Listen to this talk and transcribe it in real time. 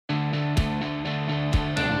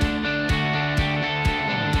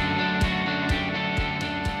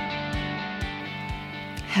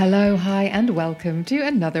Hello, hi, and welcome to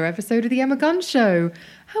another episode of The Emma Gunn Show.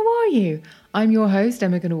 How are you? I'm your host,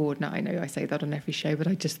 Emma Gunn Award. Now, I know I say that on every show, but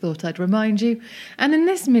I just thought I'd remind you. And in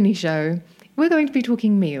this mini show, we're going to be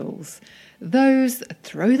talking meals. Those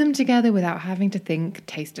throw them together without having to think,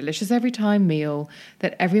 taste delicious every time meal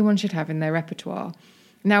that everyone should have in their repertoire.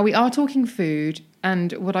 Now, we are talking food,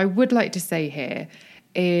 and what I would like to say here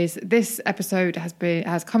is this episode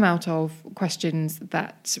has come out of questions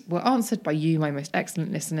that were answered by you, my most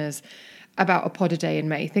excellent listeners, about a pod a day in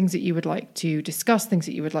May, things that you would like to discuss, things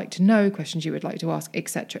that you would like to know, questions you would like to ask,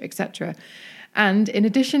 etc., etc. And in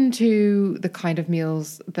addition to the kind of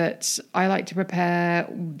meals that I like to prepare,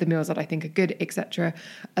 the meals that I think are good, etc.,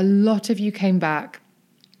 a lot of you came back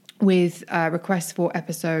with requests for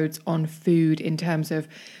episodes on food in terms of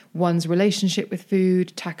one's relationship with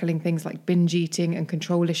food, tackling things like binge eating and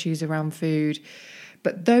control issues around food.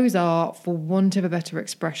 But those are, for want of a better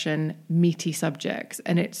expression, meaty subjects.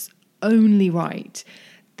 And it's only right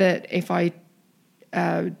that if I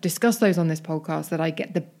discuss those on this podcast, that I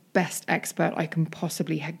get the best expert I can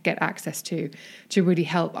possibly get access to really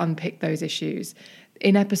help unpick those issues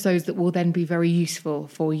in episodes that will then be very useful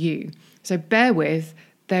for you. So bear with.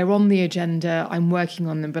 They're on the agenda, I'm working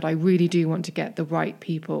on them, but I really do want to get the right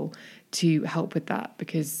people to help with that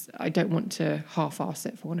because I don't want to half-arse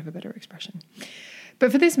it, for want of a better expression. But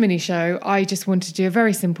for this mini show, I just wanted to do a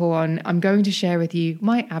very simple one. I'm going to share with you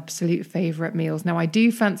my absolute favourite meals. Now, I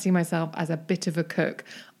do fancy myself as a bit of a cook.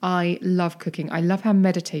 I love cooking. I love how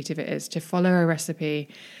meditative it is to follow a recipe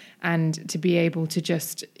and to be able to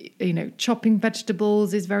just, chopping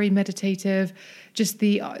vegetables is very meditative. Just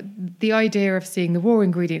the idea of seeing the raw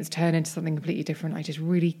ingredients turn into something completely different, I just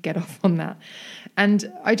really get off on that.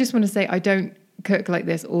 And I just want to say I don't cook like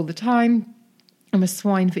this all the time. I'm a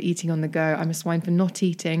swine for eating on the go. I'm a swine for not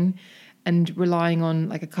eating and relying on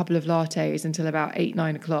like a couple of lattes until about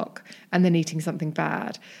 8-9 o'clock and then eating something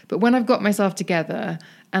bad. But when I've got myself together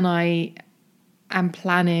and I am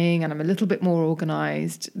planning and I'm a little bit more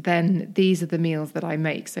organised, then these are the meals that I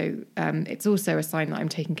make. So it's also a sign that I'm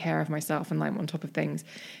taking care of myself and I'm on top of things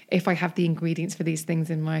if I have the ingredients for these things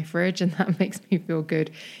in my fridge, and that makes me feel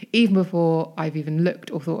good even before I've even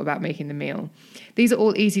looked or thought about making the meal. These are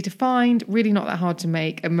all easy to find, really not that hard to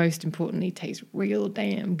make, and most importantly, taste real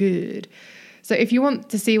damn good. So if you want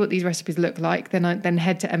to see what these recipes look like, then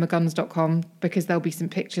head to emmagunns.com because there'll be some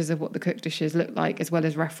pictures of what the cooked dishes look like, as well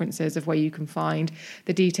as references of where you can find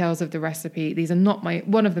the details of the recipe. These are not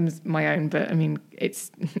one of them's my own, but I mean,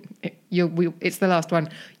 it's the last one.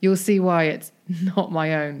 You'll see why it's not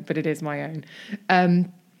my own, but it is my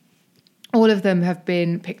own. All of them have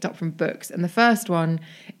been picked up from books. And the first one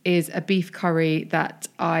is a beef curry that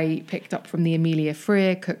I picked up from the Amelia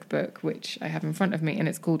Freer cookbook, which I have in front of me, and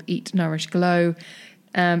it's called Eat, Nourish, Glow.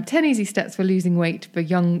 10 easy steps for losing weight, 10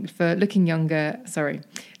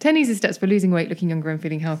 easy steps for losing weight, looking younger and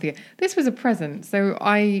feeling healthier. This was a present, so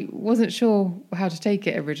I wasn't sure how to take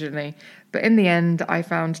it originally. But in the end, I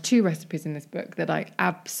found 2 recipes in this book that I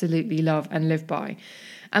absolutely love and live by.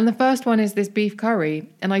 And the first one is this beef curry.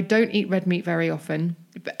 And I don't eat red meat very often,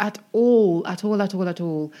 but at all.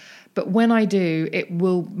 But when I do, it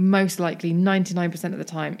will most likely, 99% of the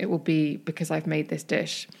time, it will be because I've made this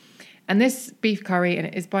dish. And this beef curry, and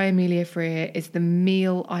it is by Amelia Freer, is the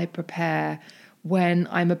meal I prepare when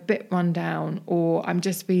I'm a bit run down or I'm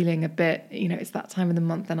just feeling a bit, it's that time of the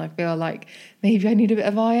month and I feel like maybe I need a bit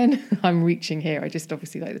of iron. I'm reaching here. I just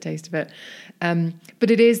obviously like the taste of it.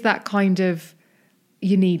 But it is that kind of,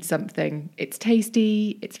 you need something. It's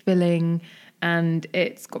tasty, it's filling, and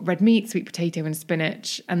it's got red meat, sweet potato and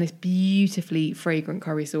spinach, and this beautifully fragrant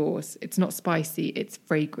curry sauce. It's not spicy, it's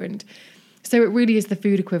fragrant. So it really is the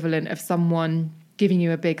food equivalent of someone giving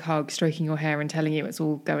you a big hug, stroking your hair and telling you it's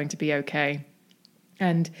all going to be okay.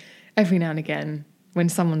 And every now and again, when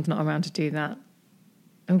someone's not around to do that,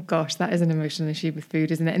 oh gosh, that is an emotional issue with food,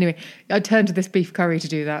 isn't it? Anyway, I turned to this beef curry to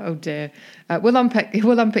do that. Oh dear. We'll unpick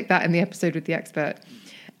that in the episode with the expert.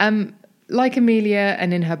 Like Amelia,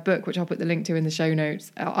 and in her book, which I'll put the link to in the show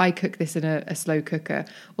notes, I cook this in a slow cooker,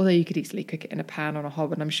 although you could easily cook it in a pan on a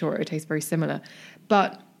hob, and I'm sure it would taste very similar.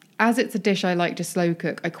 But as it's a dish I like to slow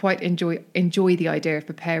cook, I quite enjoy the idea of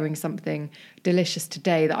preparing something delicious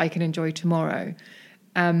today that I can enjoy tomorrow.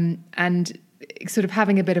 And sort of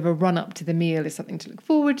having a bit of a run up to the meal is something to look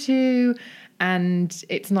forward to. And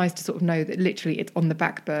it's nice to sort of know that literally it's on the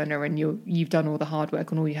back burner and you've done all the hard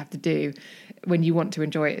work, and all you have to do when you want to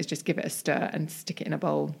enjoy it is just give it a stir and stick it in a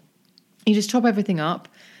bowl. You just chop everything up.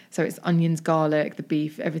 So it's onions, garlic, the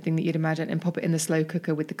beef, everything that you'd imagine, and pop it in the slow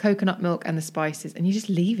cooker with the coconut milk and the spices, and you just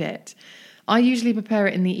leave it. I usually prepare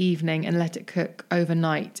it in the evening and let it cook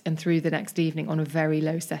overnight and through the next evening on a very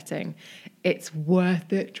low setting. It's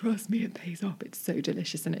worth it. Trust me, it pays off. It's so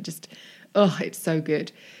delicious and it's so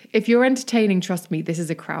good. If you're entertaining, trust me, this is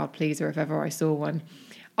a crowd pleaser if ever I saw one.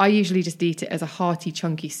 I usually just eat it as a hearty,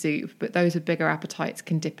 chunky soup, but those with bigger appetites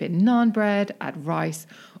can dip in naan bread, add rice,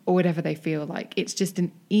 or whatever they feel like. It's just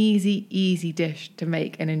an easy dish to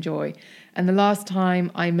make and enjoy. And the last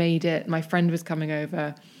time I made it, my friend was coming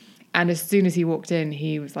over, and as soon as he walked in,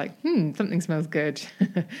 he was like, something smells good.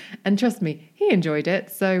 And trust me, he enjoyed it.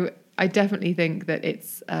 So I definitely think that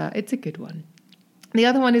it's a good one. The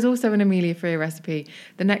other one is also an Amelia Freer recipe.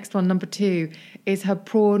 The next one, number 2, is her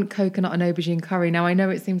prawn, coconut and aubergine curry. Now, I know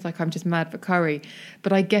it seems like I'm just mad for curry,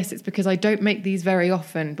 but I guess it's because I don't make these very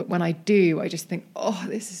often. But when I do, I just think,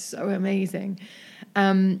 this is so amazing.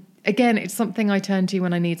 Again, it's something I turn to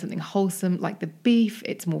when I need something wholesome, like the beef.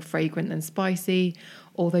 It's more fragrant than spicy,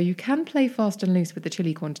 although you can play fast and loose with the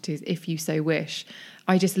chili quantities if you so wish.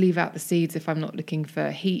 I just leave out the seeds if I'm not looking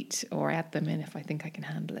for heat, or add them in if I think I can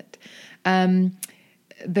handle it.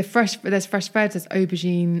 There's fresh veg, there's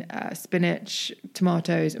aubergine, spinach,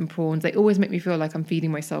 tomatoes and prawns. They always make me feel like I'm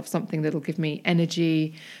feeding myself something that'll give me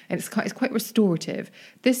energy, and it's quite restorative.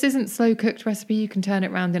 This isn't slow cooked recipe. You can turn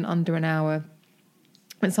it around in under an hour.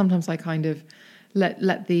 And sometimes I kind of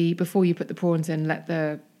let the, before you put the prawns in, let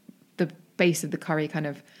the base of the curry kind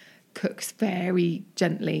of cooks very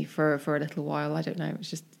gently for a little while. I don't know.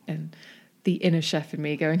 It's just the inner chef in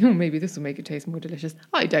me going, maybe this will make it taste more delicious.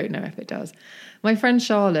 I don't know if it does. My friend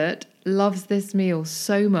Charlotte loves this meal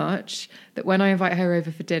so much that when I invite her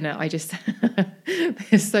over for dinner, I just,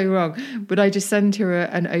 it's so wrong, but I just send her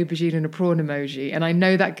an aubergine and a prawn emoji. And I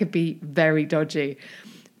know that could be very dodgy,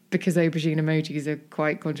 because aubergine emojis are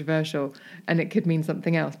quite controversial and it could mean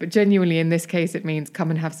something else. But genuinely, in this case, it means come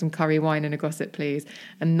and have some curry wine and a gossip, please,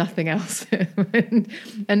 and nothing else.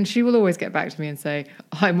 and she will always get back to me and say,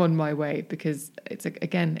 I'm on my way, because it's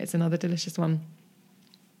another delicious one.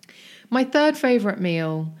 My third favourite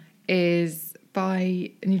meal is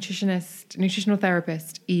by nutritional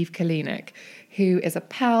therapist, Eve Kalinik, who is a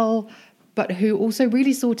pal, but who also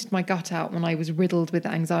really sorted my gut out when I was riddled with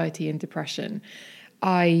anxiety and depression.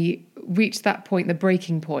 I reached that point, the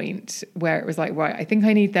breaking point, where it was like, right, I think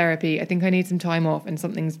I need therapy. I think I need some time off, and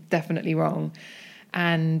something's definitely wrong.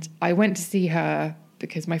 And I went to see her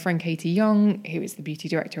because my friend Katie Young, who is the beauty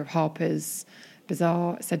director of Harper's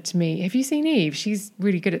Bazaar, said to me, have you seen Eve? She's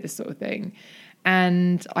really good at this sort of thing.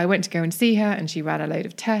 And I went to go and see her, and she ran a load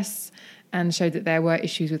of tests and showed that there were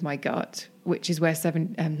issues with my gut, which is where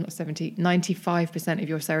 95% of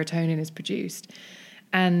your serotonin is produced.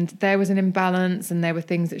 And there was an imbalance, and there were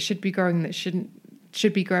things that should be growing that should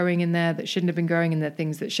be growing in there, that shouldn't have been growing, and there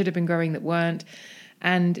things that should have been growing that weren't.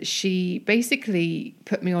 And she basically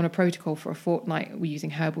put me on a protocol for a fortnight. We're using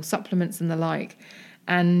herbal supplements and the like,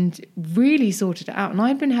 and really sorted it out. And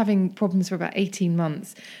I'd been having problems for about 18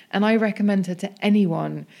 months. And I recommend her to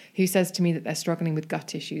anyone who says to me that they're struggling with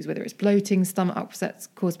gut issues, whether it's bloating, stomach upsets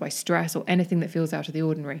caused by stress, or anything that feels out of the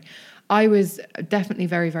ordinary. I was definitely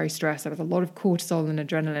very, very stressed. There was a lot of cortisol and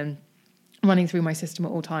adrenaline running through my system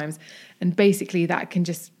at all times. And basically that can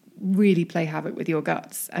just really play havoc with your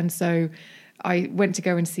guts. And so I went to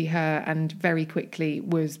go and see her, and very quickly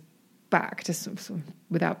was back to,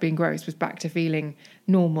 without being gross, was back to feeling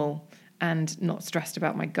normal and not stressed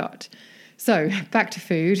about my gut. So back to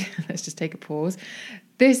food. Let's just take a pause.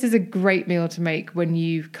 This is a great meal to make when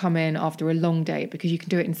you come in after a long day, because you can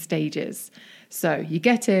do it in stages. So you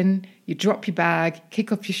get in, you drop your bag,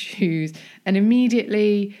 kick off your shoes, and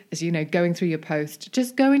immediately, as you know, going through your post,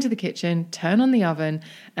 just go into the kitchen, turn on the oven,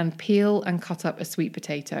 and peel and cut up a sweet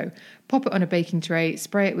potato. Pop it on a baking tray,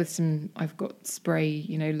 spray it with some, I've got spray,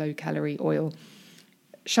 low-calorie oil.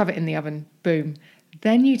 Shove it in the oven, boom.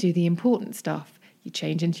 Then you do the important stuff. You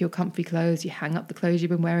change into your comfy clothes, you hang up the clothes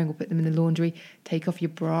you've been wearing or put them in the laundry, take off your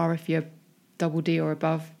bra if you're double D or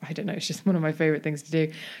above. I don't know, it's just one of my favourite things to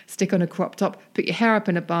do. Stick on a crop top, put your hair up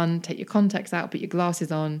in a bun, take your contacts out, put your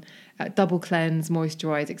glasses on, double cleanse,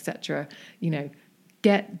 moisturise, etc.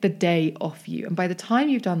 Get the day off you. And by the time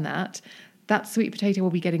you've done that, that sweet potato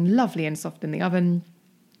will be getting lovely and soft in the oven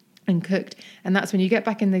and cooked. And that's when you get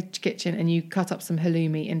back in the kitchen and you cut up some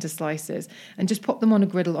halloumi into slices and just pop them on a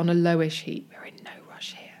griddle on a lowish heat. We're in no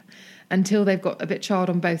rush here. Until they've got a bit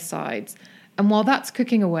charred on both sides. And while that's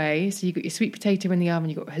cooking away, so you've got your sweet potato in the oven,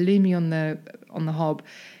 you've got halloumi on the hob,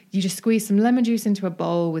 you just squeeze some lemon juice into a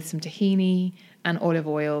bowl with some tahini and olive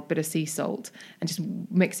oil, bit of sea salt, and just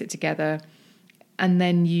mix it together. And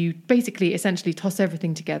then you basically essentially toss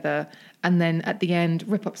everything together, and then at the end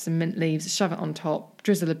rip up some mint leaves, shove it on top,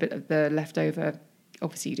 drizzle a bit of the leftover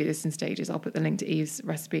obviously you do this in stages. I'll put the link to Eve's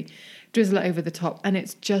recipe. Drizzle it over the top, and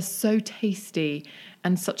it's just so tasty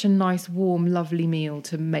and such a nice, warm, lovely meal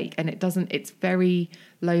to make. And it's very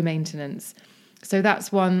low maintenance. So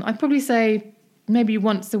that's one. I'd probably say maybe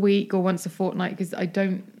once a week or once a fortnight, because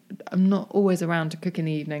I'm not always around to cook in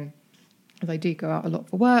the evening, as I do go out a lot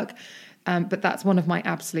for work. But that's one of my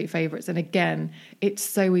absolute favourites. And again, it's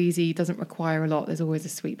so easy, doesn't require a lot. There's always a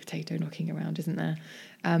sweet potato knocking around, isn't there?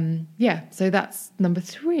 So that's number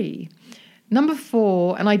 3. Number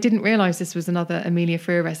 4, and I didn't realise this was another Amelia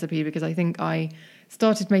Freer recipe because I think I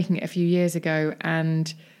started making it a few years ago,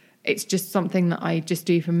 and it's just something that I just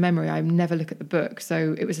do from memory. I never look at the book.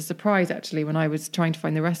 So it was a surprise, actually, when I was trying to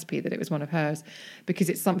find the recipe that it was one of hers, because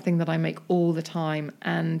it's something that I make all the time.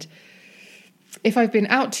 And if I've been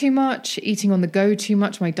out too much, eating on the go too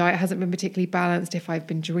much, my diet hasn't been particularly balanced, if I've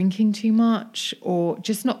been drinking too much or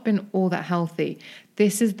just not been all that healthy,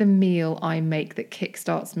 this is the meal I make that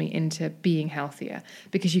kickstarts me into being healthier,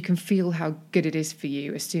 because you can feel how good it is for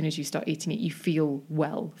you. As soon as you start eating it, you feel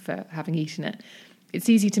well for having eaten it. It's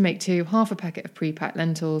easy to make too. Half a packet of pre-packed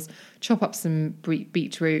lentils, chop up some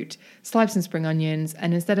beetroot, slice some spring onions,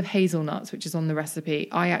 and instead of hazelnuts, which is on the recipe,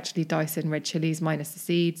 I actually dice in red chilies minus the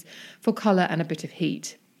seeds for colour and a bit of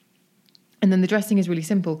heat. And then the dressing is really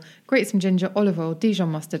simple. Grate some ginger, olive oil, Dijon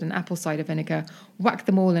mustard and apple cider vinegar, whack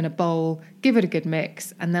them all in a bowl, give it a good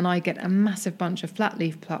mix, and then I get a massive bunch of flat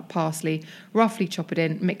leaf parsley, roughly chop it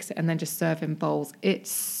in, mix it, and then just serve in bowls. It's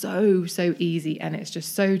so easy, and it's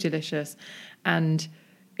just so delicious. And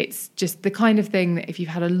it's just the kind of thing that if you've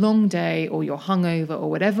had a long day or you're hungover or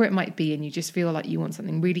whatever it might be, and you just feel like you want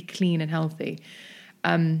something really clean and healthy,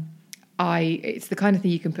 it's the kind of thing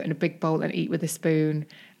you can put in a big bowl and eat with a spoon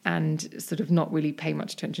and sort of not really pay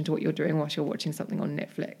much attention to what you're doing whilst you're watching something on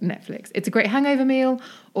Netflix. It's a great hangover meal,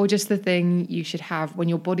 or just the thing you should have when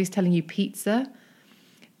your body's telling you pizza,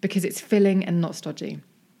 because it's filling and not stodgy.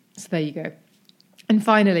 So there you go. And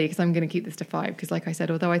finally, because I'm going to keep this to 5, because like I said,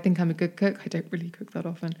 although I think I'm a good cook, I don't really cook that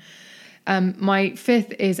often. My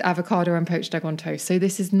 5th is avocado and poached egg on toast. So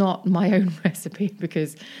this is not my own recipe,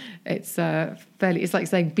 because it's it's like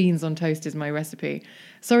saying beans on toast is my recipe.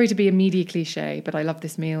 Sorry to be a media cliche, but I love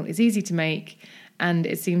this meal. It's easy to make, and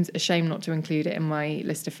it seems a shame not to include it in my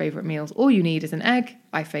list of favourite meals. All you need is an egg.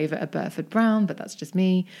 I favour a Burford Brown, but that's just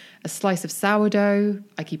me. A slice of sourdough.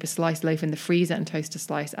 I keep a sliced loaf in the freezer and toast a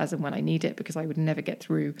slice as and when I need it, because I would never get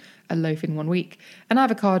through a loaf in 1 week. An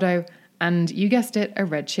avocado, and you guessed it, a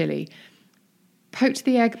red chilli. Poach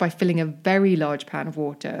the egg by filling a very large pan of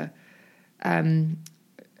water.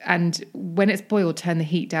 And when it's boiled, turn the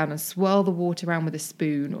heat down and swirl the water around with a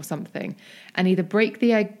spoon or something. And either break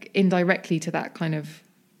the egg indirectly to that kind of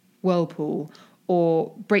whirlpool,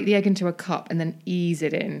 or break the egg into a cup and then ease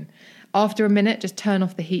it in. After a minute, just turn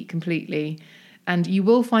off the heat completely. And you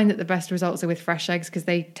will find that the best results are with fresh eggs, because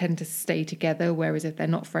they tend to stay together, whereas if they're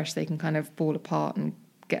not fresh, they can kind of fall apart and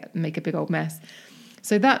make a big old mess.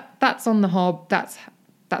 So that's on the hob.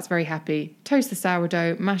 That's very happy. Toast the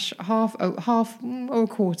sourdough, mash half or a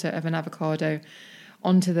quarter of an avocado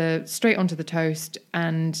straight onto the toast,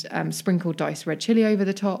 and sprinkle diced red chili over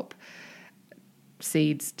the top.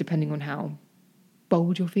 Seeds, depending on how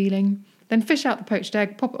bold you're feeling. Then fish out the poached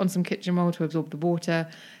egg, pop it on some kitchen roll to absorb the water,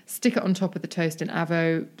 stick it on top of the toast and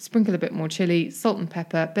avo, sprinkle a bit more chili, salt and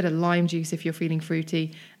pepper, bit of lime juice if you're feeling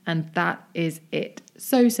fruity, and that is it.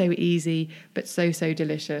 So easy, but so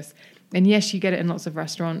delicious. And yes, you get it in lots of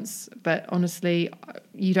restaurants, but honestly,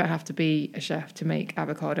 you don't have to be a chef to make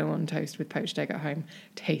avocado on toast with poached egg at home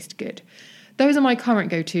taste good. Those are my current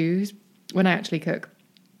go-tos when I actually cook.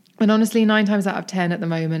 And honestly, 9 times out of 10 at the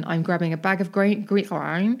moment, I'm grabbing a bag of grain.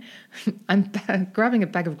 I'm grabbing a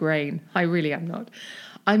bag of grain. I really am not.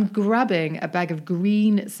 I'm grabbing a bag of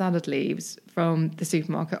green salad leaves from the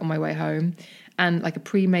supermarket on my way home, and like a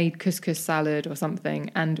pre-made couscous salad or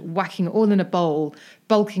something, and whacking it all in a bowl,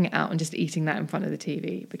 bulking it out and just eating that in front of the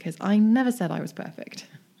TV, because I never said I was perfect.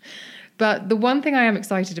 But the one thing I am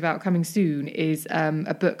excited about coming soon is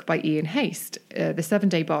a book by Ian Haste, The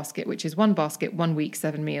 7-Day Basket, which is 1 basket, 1 week,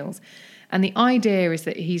 7 meals. And the idea is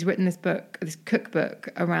that he's written this cookbook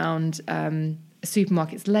around a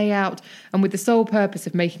supermarket's layout, and with the sole purpose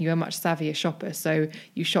of making you a much savvier shopper. So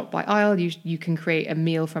you shop by aisle, you can create a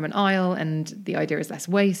meal from an aisle, and the idea is less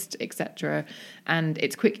waste, etc. And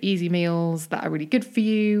it's quick, easy meals that are really good for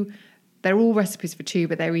you. They're all recipes for 2,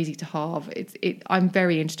 but they're easy to halve. I'm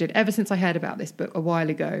very interested. Ever since I heard about this book a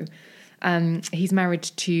while ago, he's married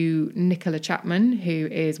to Nicola Chapman, who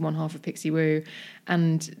is one half of Pixie Woo,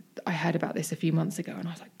 and I heard about this a few months ago, and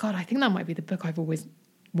I was like, God, I think that might be the book I've always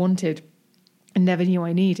wanted and never knew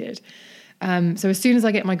I needed. So as soon as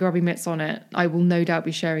I get my grubby mitts on it, I will no doubt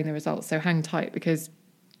be sharing the results. So hang tight, because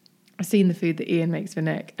I've seen the food that Ian makes for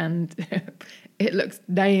Nick and it looks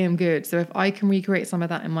damn good. So if I can recreate some of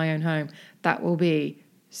that in my own home, that will be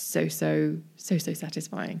so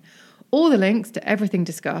satisfying. All the links to everything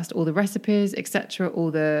discussed, all the recipes, etc., all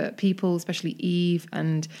the people, especially Eve,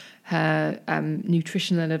 and her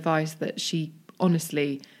nutritional advice that she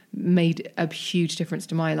honestly made a huge difference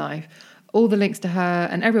to my life. All the links to her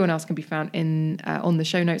and everyone else can be found on the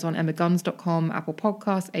show notes on emmaguns.com, Apple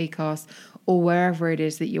Podcasts, Acast, or wherever it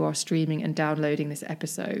is that you are streaming and downloading this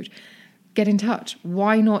episode. Get in touch.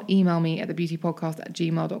 Why not email me at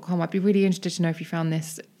thebeautypodcast@gmail.com? I'd be really interested to know if you found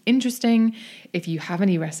this interesting. If you have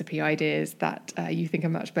any recipe ideas that you think are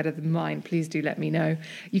much better than mine, please do let me know.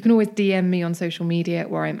 You can always DM me on social media,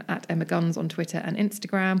 where I'm at Emma Guns on Twitter and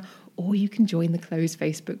Instagram, or you can join the closed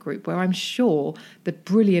Facebook group, where I'm sure the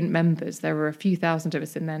brilliant members, there are a few thousand of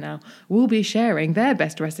us in there now, will be sharing their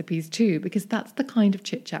best recipes too, because that's the kind of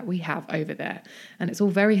chit chat we have over there. And it's all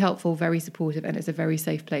very helpful, very supportive, and it's a very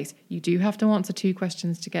safe place. You do have to answer 2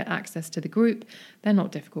 questions to get access to the group. They're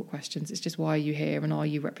not difficult questions. It's just, why are you here and are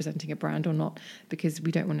you representing a brand or not? Because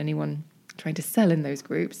we don't want anyone trying to sell in those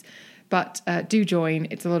groups. But do join.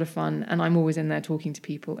 It's a lot of fun, and I'm always in there talking to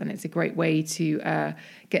people, and it's a great way to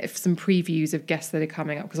get some previews of guests that are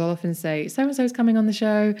coming up, because I'll often say, so-and-so is coming on the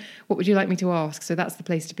show, what would you like me to ask? So that's the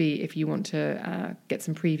place to be if you want to get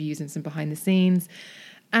some previews and some behind the scenes.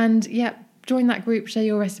 And yeah, join that group, share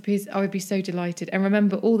your recipes. I would be so delighted. And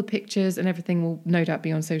remember, all the pictures and everything will no doubt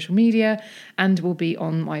be on social media and will be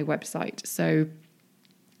on my website. So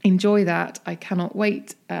enjoy that. I cannot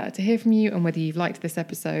wait to hear from you and whether you've liked this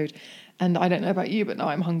episode. And I don't know about you, but now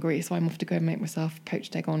I'm hungry, so I'm off to go and make myself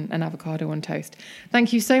poached egg on an avocado on toast.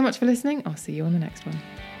 Thank you so much for listening. I'll see you on the next one.